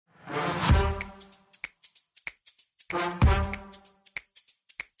Hi,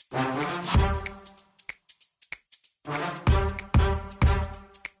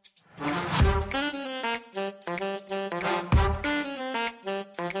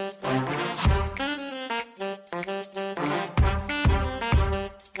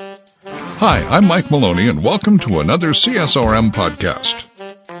 I'm Mike Maloney, and welcome to another CSRM podcast.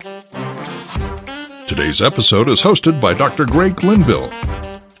 Today's episode is hosted by Dr. Greg Linville.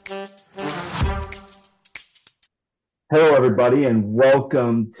 Hello, everybody, and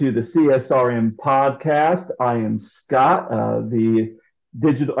welcome to the CSRM podcast. I am Scott, the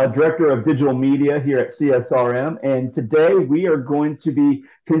Director of Digital Media here at CSRM, and today we are going to be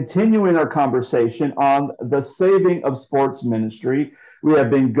continuing our conversation on the saving of sports ministry. We have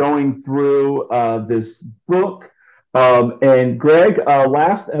been going through this book, and Greg,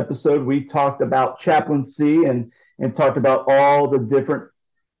 last episode we talked about chaplaincy and talked about all the different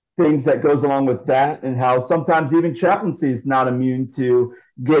things that goes along with that, and how sometimes even chaplaincy is not immune to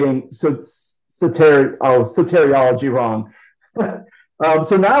getting soteriology wrong.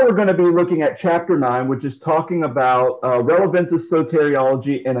 So now we're going to be looking at chapter 9, which is talking about relevance of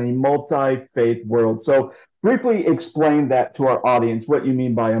soteriology in a multi-faith world. So briefly explain that to our audience, what you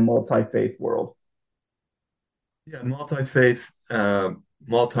mean by a multi-faith world. Yeah, multi-faith,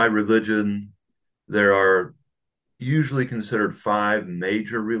 multi-religion. There are usually considered 5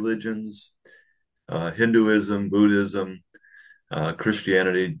 major religions: Hinduism, Buddhism,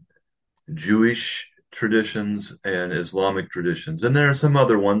 Christianity, Jewish traditions, and Islamic traditions. And there are some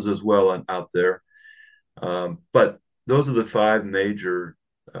other ones as well out there. But those are the 5 major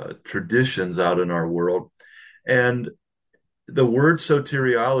traditions out in our world. And the word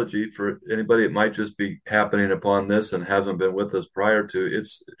soteriology, for anybody that might just be happening upon this and hasn't been with us prior to,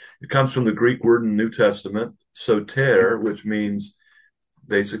 it comes from the Greek word in the New Testament, soter, which means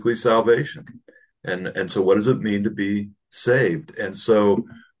basically salvation. And so what does it mean to be saved? And so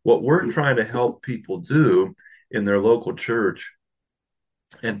what we're trying to help people do in their local church,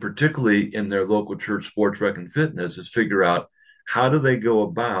 and particularly in their local church sports rec and fitness, is figure out how do they go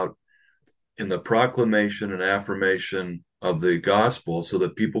about in the proclamation and affirmation of the gospel so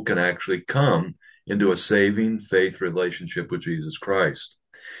that people can actually come into a saving faith relationship with Jesus Christ.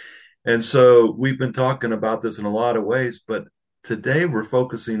 And so we've been talking about this in a lot of ways, but today we're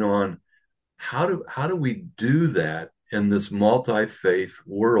focusing on how do we do that in this multi-faith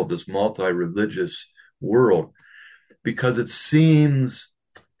world, this multi-religious world, because it seems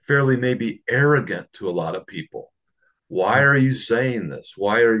fairly maybe arrogant to a lot of people. Why are you saying this?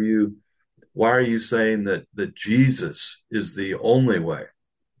 Why are you saying that Jesus is the only way?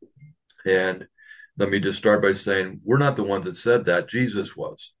 And let me just start by saying we're not the ones that said that. Jesus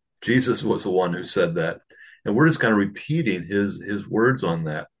was. Jesus was the one who said that. And we're just kind of repeating his words on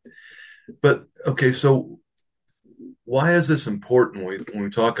that. But, okay, so why is this important when we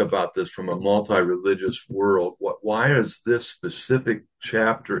talk about this from a multi-religious world? Why is this specific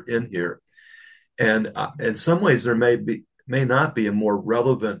chapter in here? And in some ways, there may not be a more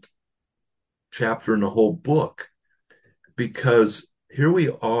relevant chapter in the whole book, because here we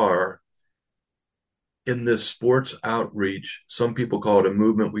are in this sports outreach. Some people call it a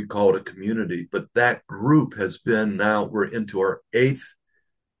movement, we call it a community, but that group has been, now we're into our 8th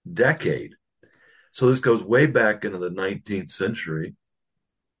decade. So this goes way back into the 19th century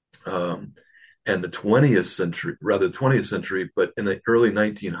and the 20th century, but in the early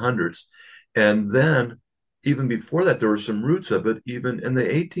 1900s. And then even before that, there were some roots of it even in the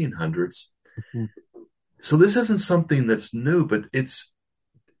 1800s. Mm-hmm. So this isn't something that's new, but it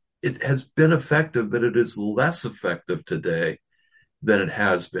has been effective, but it is less effective today than it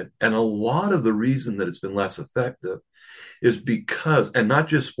has been. And a lot of the reason that it's been less effective is because, and not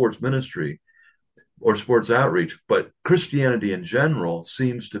just sports ministry or sports outreach, but Christianity in general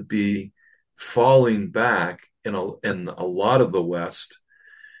seems to be falling back in a lot of the West.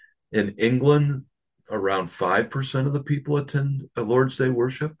 In England, around 5% of the people attend a Lord's Day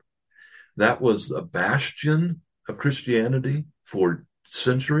worship. That was a bastion of Christianity for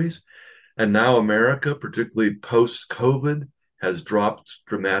centuries. And now America, particularly post-COVID, has dropped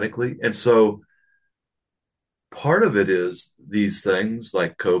dramatically. And so part of it is these things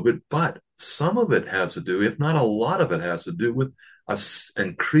like COVID, but some of it has to do, if not a lot of it has to do, with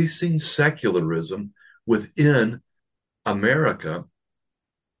increasing secularism within America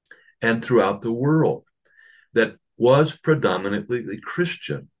and throughout the world that was predominantly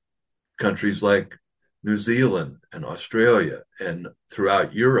Christian. Countries like New Zealand and Australia and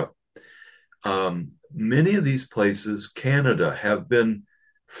throughout Europe. Many of these places, Canada, have been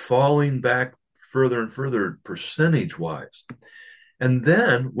falling back further and further percentage-wise. And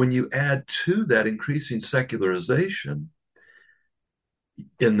then when you add to that increasing secularization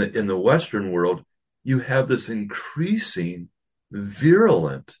in the Western world, you have this increasing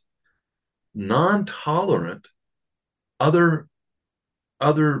virulent, non-tolerant other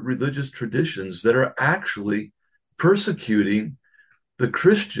religious traditions that are actually persecuting the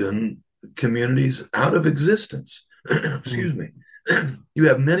Christian communities out of existence. Excuse me. You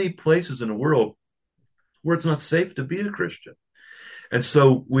have many places in the world where it's not safe to be a Christian. And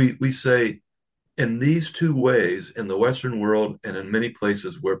so we say in these two ways, in the Western world and in many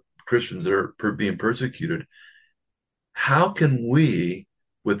places where Christians are being persecuted, how can we,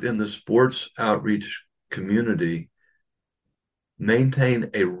 within the sports outreach community, maintain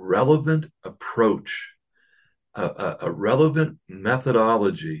a relevant approach, a relevant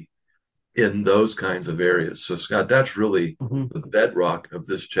methodology in those kinds of areas? So, Scott, that's really the bedrock of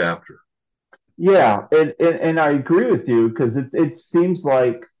this chapter. Yeah, and I agree with you because it seems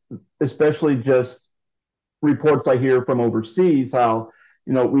like, especially just reports I hear from overseas, how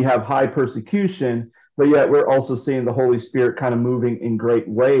we have high persecution, but yet we're also seeing the Holy Spirit kind of moving in great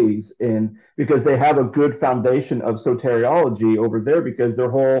ways, and because they have a good foundation of soteriology over there, because their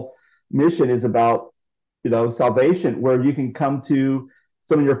whole mission is about salvation, where you can come to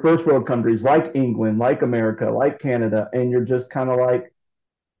some of your first world countries like England, like America, like Canada, and you're just kind of like,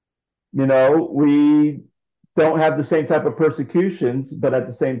 we don't have the same type of persecutions, but at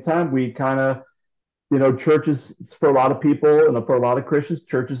the same time, we kind of, churches for a lot of people and for a lot of Christians,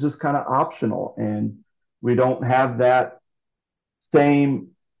 church is just kind of optional. And we don't have that same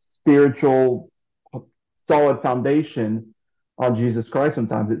spiritual solid foundation on Jesus Christ.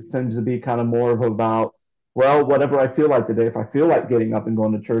 Sometimes it seems to be kind of more of about, well, whatever I feel like today. If I feel like getting up and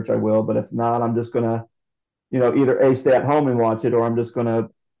going to church, I will. But if not, I'm just going to, either A, stay at home and watch it, or I'm just going to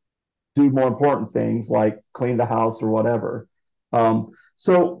do more important things like clean the house or whatever.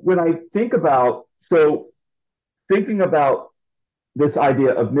 So when I thinking about this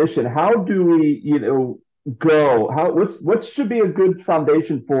idea of mission, how do we, go? What should be a good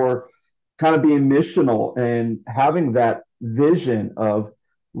foundation for kind of being missional and having that vision of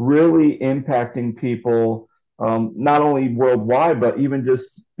really impacting people, not only worldwide, but even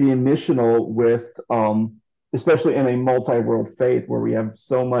just being missional with, especially in a multi-world faith where we have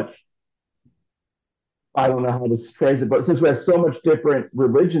so much. I don't know how to phrase it, but since we have so much different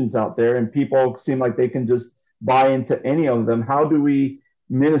religions out there and people seem like they can just buy into any of them, how do we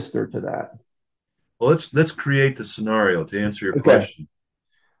minister to that? Well, let's create the scenario to answer your Okay. question,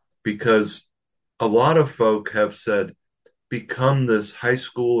 because a lot of folk have said, become this high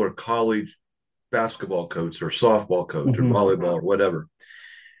school or college basketball coach or softball coach or volleyball or whatever.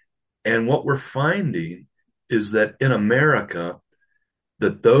 And what we're finding is that in America,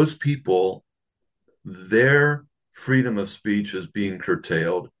 that those people, their freedom of speech is being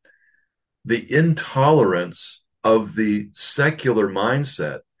curtailed. The intolerance of the secular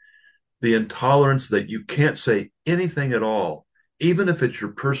mindset, the intolerance that you can't say anything at all, even if it's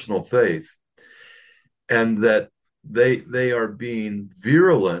your personal faith, and that they are being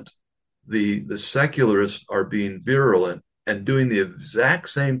virulent. The secularists are being virulent and doing the exact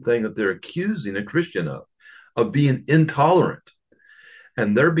same thing that they're accusing a Christian of being intolerant.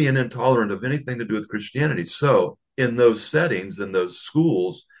 And they're being intolerant of anything to do with Christianity. So in those settings, in those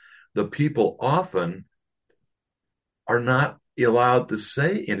schools, the people often are not allowed to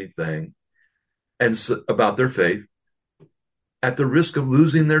say anything about their faith at the risk of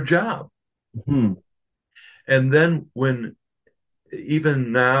losing their job. And then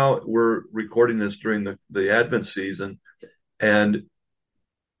even now we're recording this during the Advent season, and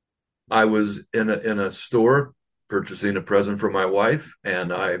I was in a store purchasing a present for my wife,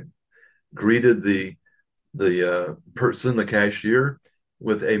 and I greeted the person, the cashier,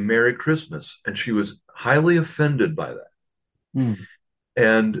 with a Merry Christmas, and she was highly offended by that.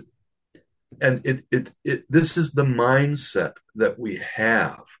 And this is the mindset that we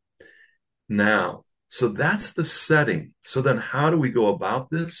have now. So that's the setting. So then how do we go about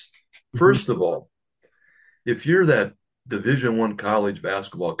this? First of all, if you're that Division I college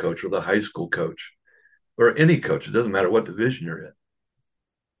basketball coach or the high school coach or any coach, it doesn't matter what division you're in,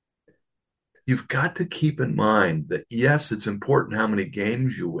 you've got to keep in mind that, yes, it's important how many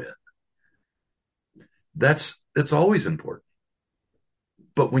games you win. That's always important.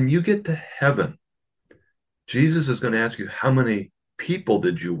 But when you get to heaven, Jesus is going to ask you, how many people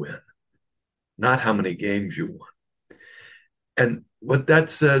did you win? Not how many games you won. And what that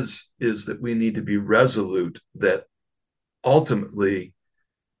says is that we need to be resolute that ultimately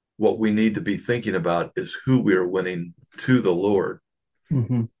what we need to be thinking about is who we are winning to the Lord.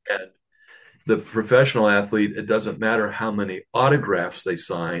 And The professional athlete, it doesn't matter how many autographs they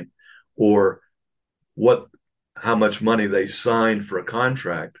sign or how much money they sign for a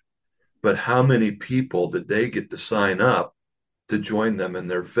contract, but how many people did they get to sign up to join them in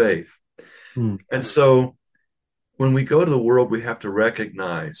their faith? And so when we go to the world, we have to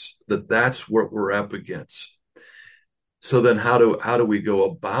recognize that that's what we're up against. So then how do we go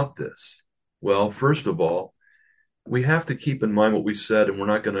about this? Well, first of all, we have to keep in mind what we said, and we're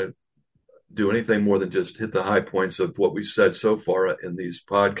not going to do anything more than just hit the high points of what we said so far in these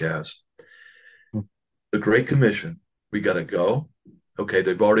podcasts. The Great Commission, we got to go. Okay,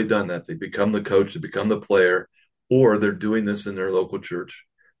 they've already done that. They become the coach, they become the player, or they're doing this in their local church.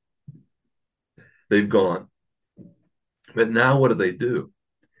 They've gone. But now what do?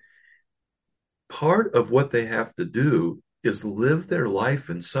 Part of what they have to do is live their life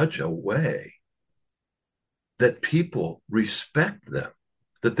in such a way that people respect them,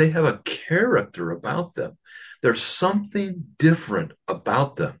 that they have a character about them. There's something different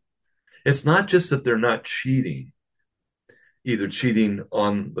about them. It's not just that they're not cheating, either cheating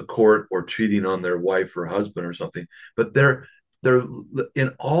on the court or cheating on their wife or husband or something, but they're in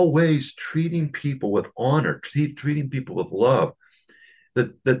all ways treating people with honor, treating people with love,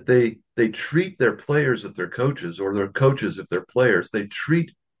 that they treat their players if they're coaches, or their coaches if they're players. They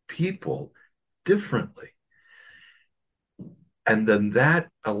treat people differently. And then that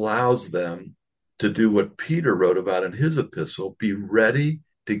allows them to do what Peter wrote about in his epistle: be ready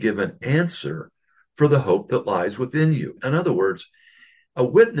to give an answer for the hope that lies within you. In other words, a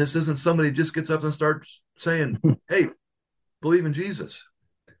witness isn't somebody who just gets up and starts saying, hey, believe in Jesus.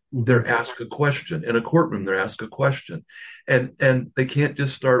 They're asked a question. In a courtroom, they're asked a question. And they can't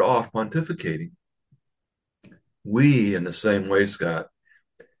just start off pontificating. We, in the same way, Scott,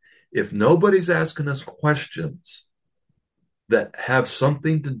 if nobody's asking us questions that have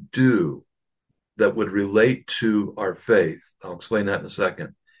something to do that would relate to our faith, I'll explain that in a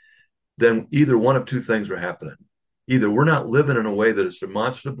second, then either one of two things are happening. Either we're not living in a way that is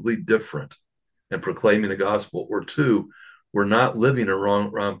demonstrably different and proclaiming the gospel, or two, we're not living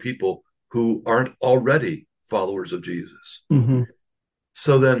around people who aren't already followers of Jesus.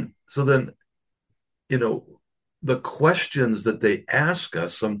 So then, the questions that they ask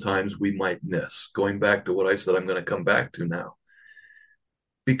us, sometimes we might miss, going back to what I said I'm going to come back to now,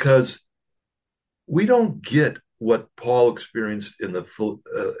 because we don't get what Paul experienced in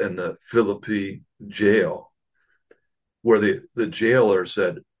the Philippi jail, where the jailer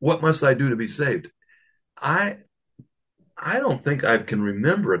said, "What must I do to be saved?" I don't think I can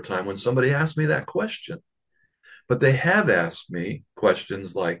remember a time when somebody asked me that question, but they have asked me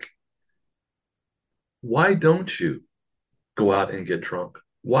questions like, why don't you go out and get drunk?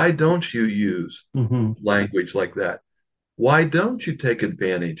 Why don't you use language like that? Why don't you take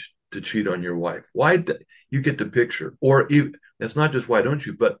advantage to cheat on your wife? You get the picture? Or it's not just why don't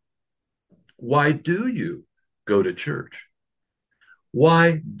you, but why do you go to church?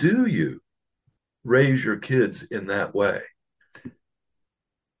 Why do you raise your kids in that way?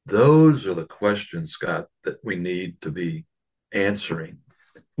 Those are the questions, Scott, that we need to be answering.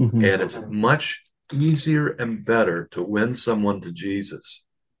 And it's much easier and better to win someone to Jesus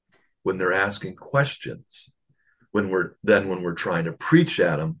when they're asking questions when we're trying to preach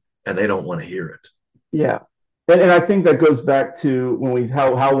at them and they don't want to hear it. Yeah. And I think that goes back to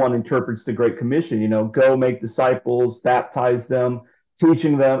how one interprets the Great Commission, go make disciples, baptize them,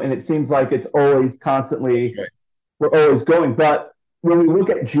 teaching them. And it seems like it's always constantly, we're always going. But when we look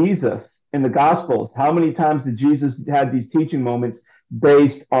at Jesus in the Gospels, how many times did Jesus have these teaching moments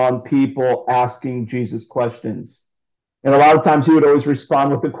based on people asking Jesus questions? And a lot of times he would always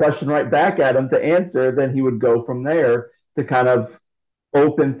respond with a question right back at him to answer. Then he would go from there to kind of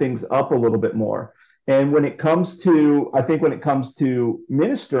open things up a little bit more. And when it comes to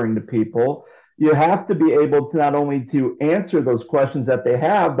ministering to people, you have to be able to not only to answer those questions that they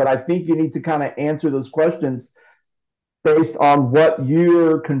have, but I think you need to kind of answer those questions based on what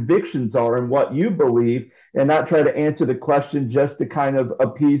your convictions are and what you believe, and not try to answer the question just to kind of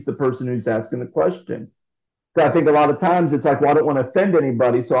appease the person who's asking the question. So I think a lot of times it's like, well, I don't want to offend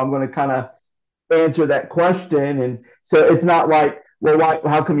anybody, so I'm going to kind of answer that question. And so it's not like, well,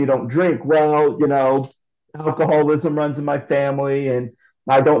 how come you don't drink? Well, alcoholism runs in my family and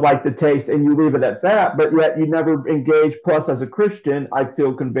I don't like the taste, and you leave it at that, but yet you never engage. Plus, as a Christian, I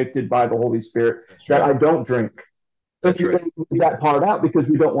feel convicted by the Holy Spirit that I don't drink. But you leave that part out because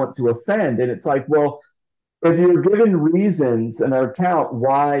we don't want to offend. And it's like, well, if you're given reasons and an account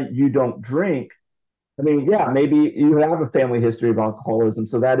why you don't drink, I mean, yeah, maybe you have a family history of alcoholism,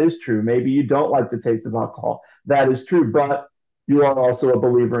 so that is true. Maybe you don't like the taste of alcohol. That is true. But you are also a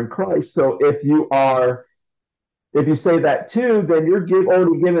believer in Christ. So if you say that too, then you're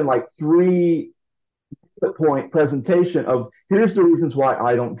already given like 3 point presentation of here's the reasons why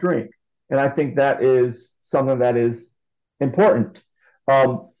I don't drink. And I think that is something that is important.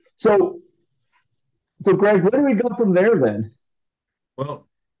 Um, so, so Greg, where do we go from there then? Well,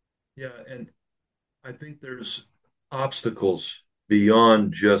 yeah, and I think there's obstacles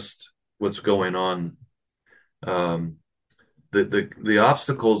beyond just what's going on. Um, the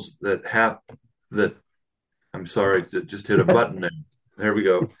obstacles that I'm sorry to just hit a button there. There we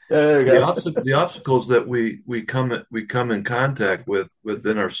go. There we go. The obstacles that we come in contact with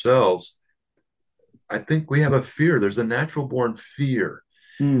within ourselves. I think we have a fear. There's a natural born fear.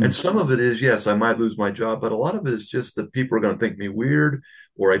 And Mm, some of it is, yes, I might lose my job, but a lot of it is just that people are going to think me weird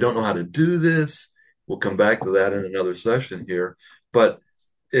or I don't know how to do this. We'll come back to that in another session here. But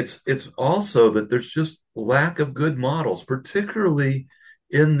it's also that there's just lack of good models, particularly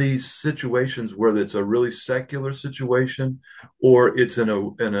in these situations where it's a really secular situation or it's in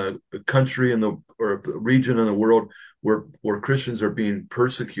a country in the or a region in the world where Christians are being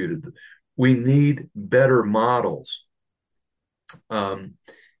persecuted. We need better models um,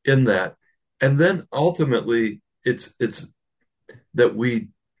 in that. And then ultimately, it's that we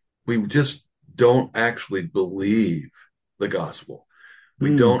just don't actually believe the gospel. We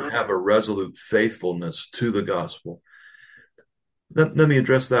mm, don't have a resolute faithfulness to the gospel. Let me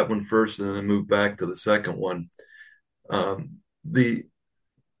address that one first, and then move back to the second one. The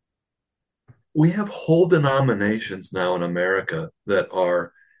We have whole denominations now in America that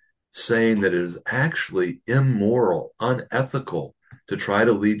are saying that it is actually immoral, unethical to try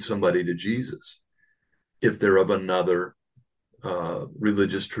to lead somebody to Jesus if they're of another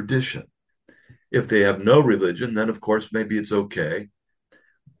religious tradition. If they have no religion, then of course maybe it's okay.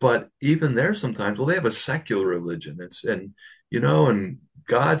 But even there, sometimes, well, they have a secular religion. And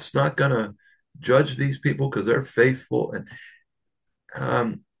God's not going to judge these people because they're faithful, and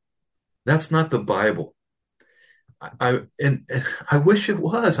um, that's not the Bible. And I wish it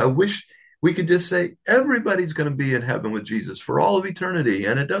was. I wish we could just say everybody's going to be in heaven with Jesus for all of eternity,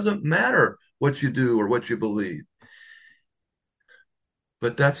 and it doesn't matter what you do or what you believe.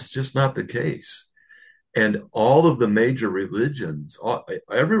 But that's just not the case. And all of the major religions,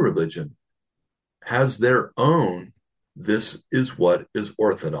 every religion has their own. This is what is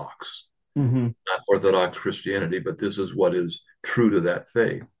orthodox, hmm not Orthodox Christianity, but this is what is true to that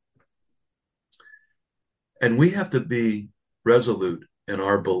faith. And we have to be resolute in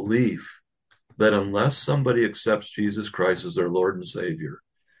our belief that unless somebody accepts Jesus Christ as their Lord and Savior,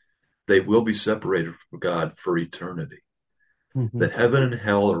 they will be separated from God for eternity. hmm That heaven and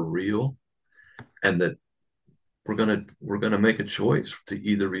hell are real, and that we're gonna make a choice to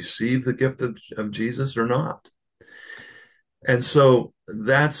either receive the gift of Jesus or not. And so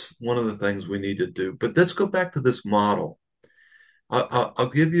that's one of the things we need to do. But let's go back to this model. I'll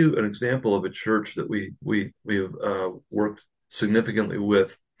give you an example of a church that we've worked significantly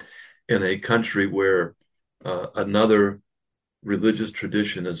with in a country where another religious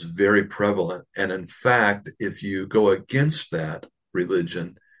tradition is very prevalent. And in fact, if you go against that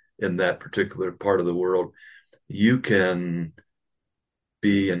religion in that particular part of the world, you can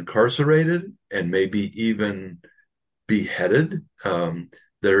be incarcerated and maybe even beheaded.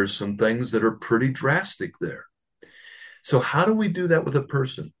 There's some things that are pretty drastic there. So how do we do that with a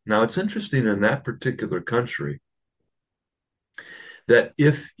person? Now, it's interesting in that particular country that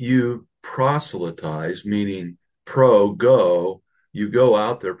if you proselytize, meaning go, you go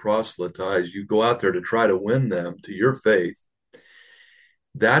out there, proselytize, you go out there to try to win them to your faith,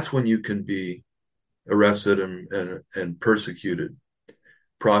 that's when you can be arrested and persecuted,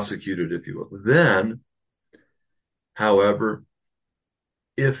 prosecuted, if you will. Then, however,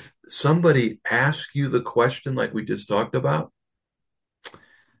 if somebody asks you the question like we just talked about,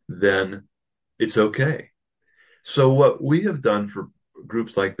 then it's okay. So what we have done for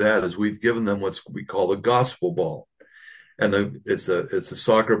groups like that is we've given them what we call the gospel ball. And it's a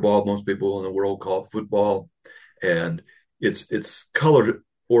soccer ball. Most people in the world call it football, and it's color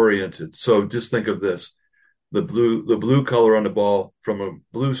oriented. So just think of this: the blue color on the ball from a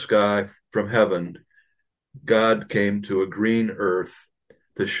blue sky from heaven. God came to a green earth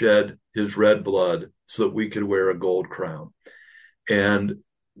to shed his red blood so that we could wear a gold crown. And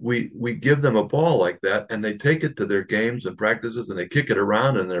we give them a ball like that, and they take it to their games and practices, and they kick it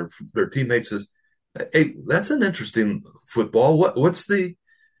around, and their teammates says, "Hey, that's an interesting football. What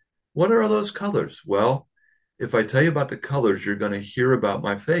are those colors?" Well, if I tell you about the colors, you're going to hear about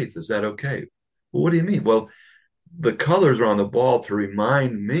my faith. Is that okay? Well, what do you mean? Well, the colors are on the ball to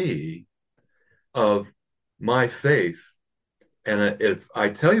remind me of my faith And if I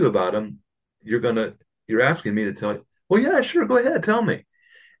tell you about them, you're asking me to tell you. Well, yeah, sure, go ahead, tell me.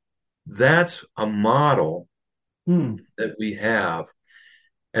 That's a model that we have.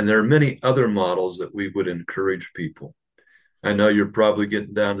 And there are many other models that we would encourage people. I know you're probably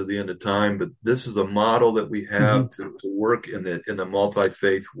getting down to the end of time, but this is a model that we have to work in the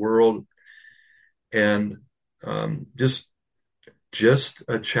multi-faith world, and just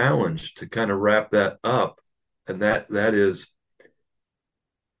a challenge to kind of wrap that up. And that is,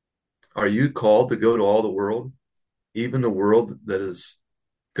 are you called to go to all the world, even the world that is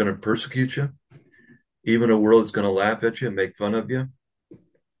going to persecute you, even a world that's going to laugh at you and make fun of you?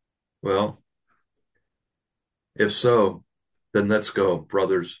 Well, if so, then let's go,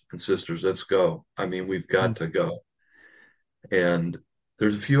 brothers and sisters. Let's go. I mean, we've got to go. And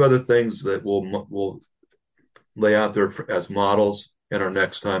there's a few other things that we'll lay out there as models in our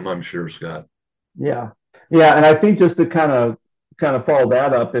next time, I'm sure, Scott. Yeah. And I think just to kind of follow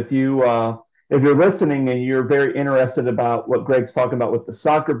that up, if you're listening and you're very interested about what Greg's talking about with the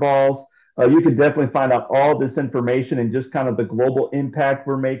soccer balls, you could definitely find out all this information and just kind of the global impact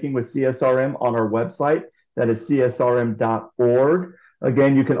we're making with CSRM on our website. That is csrm.org.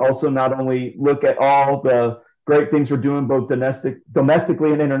 Again, you can also not only look at all the great things we're doing both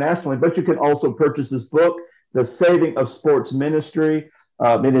domestically and internationally, but you can also purchase this book, The Saving of Sports Ministry.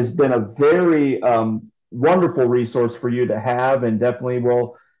 It has been a very wonderful resource for you to have, and definitely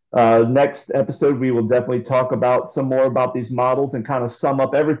will next episode we will definitely talk about some more about these models and kind of sum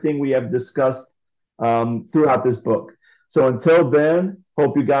up everything we have discussed throughout this book. So until then,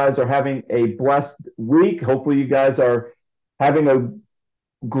 hope you guys are having a blessed week. Hopefully you guys are having a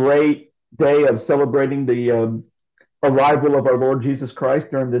great day of celebrating the arrival of our Lord Jesus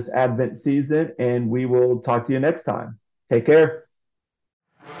Christ during this Advent season, and we will talk to you next time. Take care.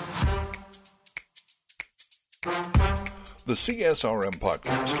 The CSRM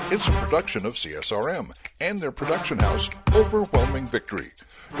podcast is a production of CSRM and their production house, Overwhelming Victory.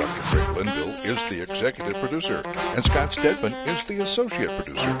 Dr. Greg Linville is the executive producer, and Scott Stedman is the associate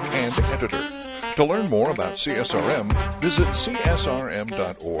producer and editor. To learn more about CSRM, visit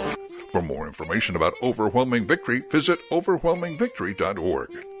csrm.org. For more information about Overwhelming Victory, visit overwhelmingvictory.org.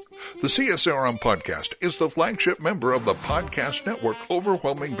 The CSRM podcast is the flagship member of the podcast network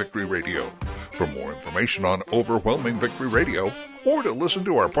Overwhelming Victory Radio. For more information on Overwhelming Victory Radio, or to listen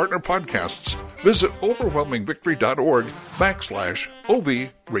to our partner podcasts, visit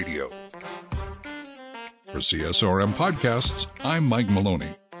overwhelmingvictory.org/OV Radio. For CSRM Podcasts, I'm Mike Maloney.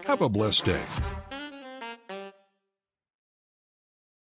 Have a blessed day.